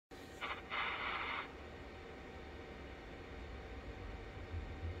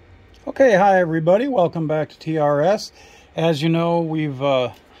Okay, hi everybody. Welcome back to TRS. As you know, we've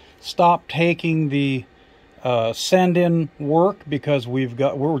stopped taking the send-in work because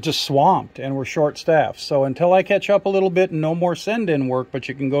we're just swamped and we're short-staffed. So until I catch up a little bit, no more send-in work, but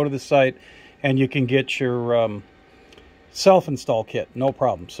you can go to the site and you can get your self-install kit, no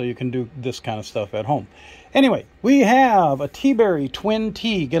problem. So you can do this kind of stuff at home. Anyway, we have a Teaberry Twin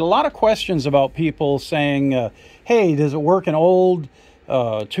T. Get a lot of questions about people saying, hey, does it work in old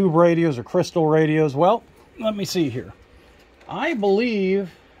tube radios or crystal radios? Well, let me see here. I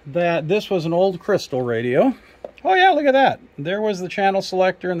believe that this was an old crystal radio. Oh yeah, look at that. There was the channel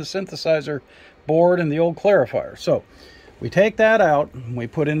selector and the synthesizer board and the old clarifier. So we take that out, we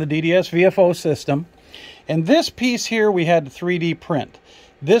put in the DDS-VFO system, and this piece here we had to 3D print.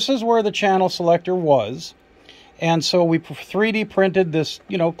 This is where the channel selector was, and so we 3D printed this,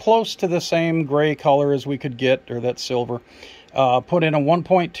 you know, close to the same gray color as we could get, or that silver. Put in a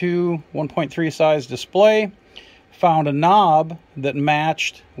 1.2, 1.3 size display, found a knob that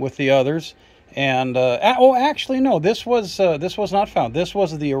matched with the others, and oh, actually no, this was not found. This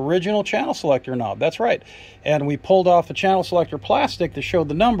was the original channel selector knob. That's right, and we pulled off the channel selector plastic that showed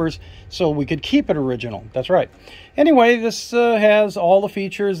the numbers so we could keep it original. That's right. Anyway, this has all the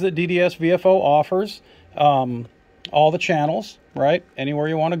features that DDS-VFO offers, all the channels, right? Anywhere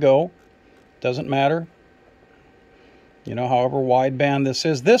you want to go, doesn't matter. You know, however wideband this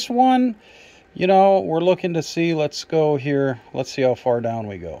is. This one, you know, we're looking to see, let's go here. Let's see how far down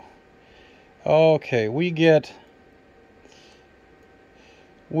we go. Okay, we get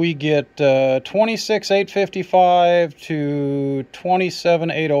 26,855 to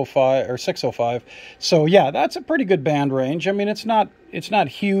 27,805 or 605. So yeah, that's a pretty good band range. I mean, it's not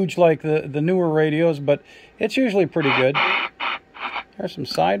huge like the newer radios, but it's usually pretty good. There's some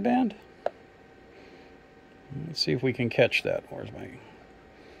sideband. Let's see if we can catch that. Where's my...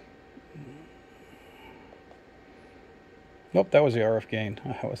 Nope, that was the RF gain.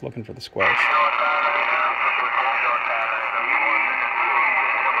 I was looking for the squelch.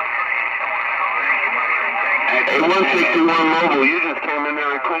 Hey, 161 Mobile, you just came in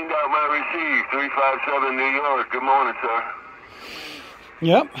there and cleaned out my receive. 357 New York. Good morning, sir.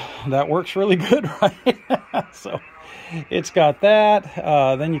 Yep, that works really good, right? So it's got that.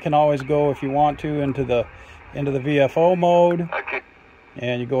 Then you can always go, if you want to, into the VFO mode. Okay.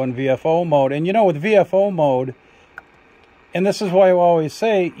 And you go in VFO mode. And you know, with VFO mode, and this is why I always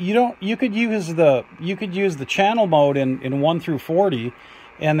say, you could use the channel mode in 1 through 40,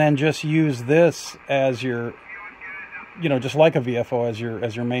 and then just use this as your, you know, just like a VFO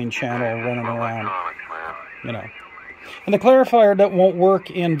as your main channel running around. You know. And the clarifier that won't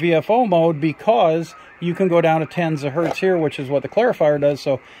work in VFO mode because you can go down to tens of hertz here, which is what the clarifier does.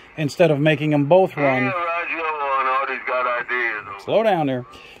 So instead of making them both run, slow down there.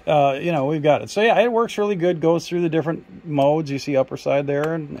 You know, we've got it. So yeah, it works really good. Goes through the different modes. You see upper side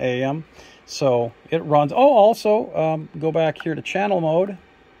there and AM. So it runs. Oh, also go back here to channel mode,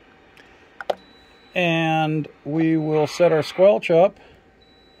 and we will set our squelch up.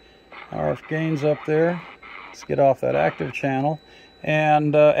 RF gains up there. Let's get off that active channel.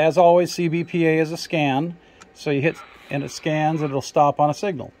 And as always, CBPA is a scan. So you hit and it scans, it'll stop on a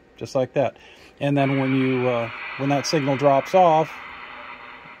signal, just like that. And then when that signal drops off,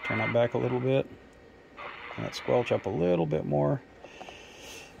 turn that back a little bit, and that squelch up a little bit more,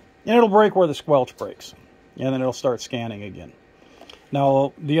 and it'll break where the squelch breaks, and then it'll start scanning again.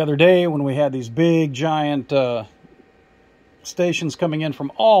 Now, the other day when we had these big, giant stations coming in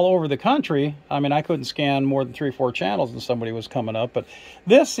from all over the country, I mean, I couldn't scan more than 3 or 4 channels and somebody was coming up, but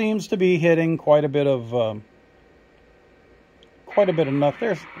this seems to be hitting quite a bit of enough.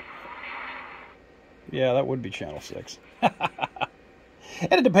 There's, yeah, that would be channel 6.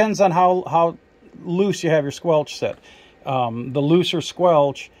 And it depends on how loose you have your squelch set. The looser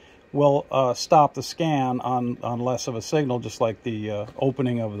squelch will stop the scan on less of a signal, just like the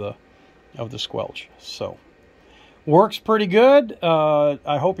opening of the squelch. So works pretty good.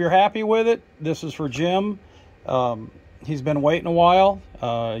 I hope you're happy with it. This is for Jim. He's been waiting a while.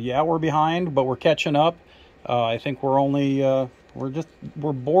 Yeah, we're behind, but we're catching up. I think we're only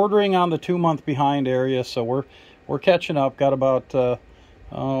we're bordering on the 2-month behind area, so we're catching up. Got about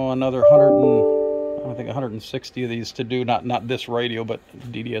another 160 of these to do. Not this radio, but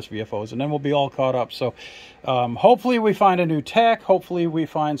DDS-VFOs, and then we'll be all caught up. So hopefully we find a new tech. Hopefully we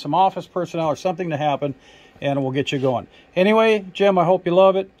find some office personnel or something to happen, and we'll get you going. Anyway, Jim, I hope you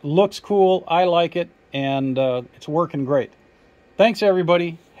love it. Looks cool. I like it, and it's working great. Thanks,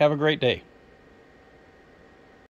 everybody. Have a great day.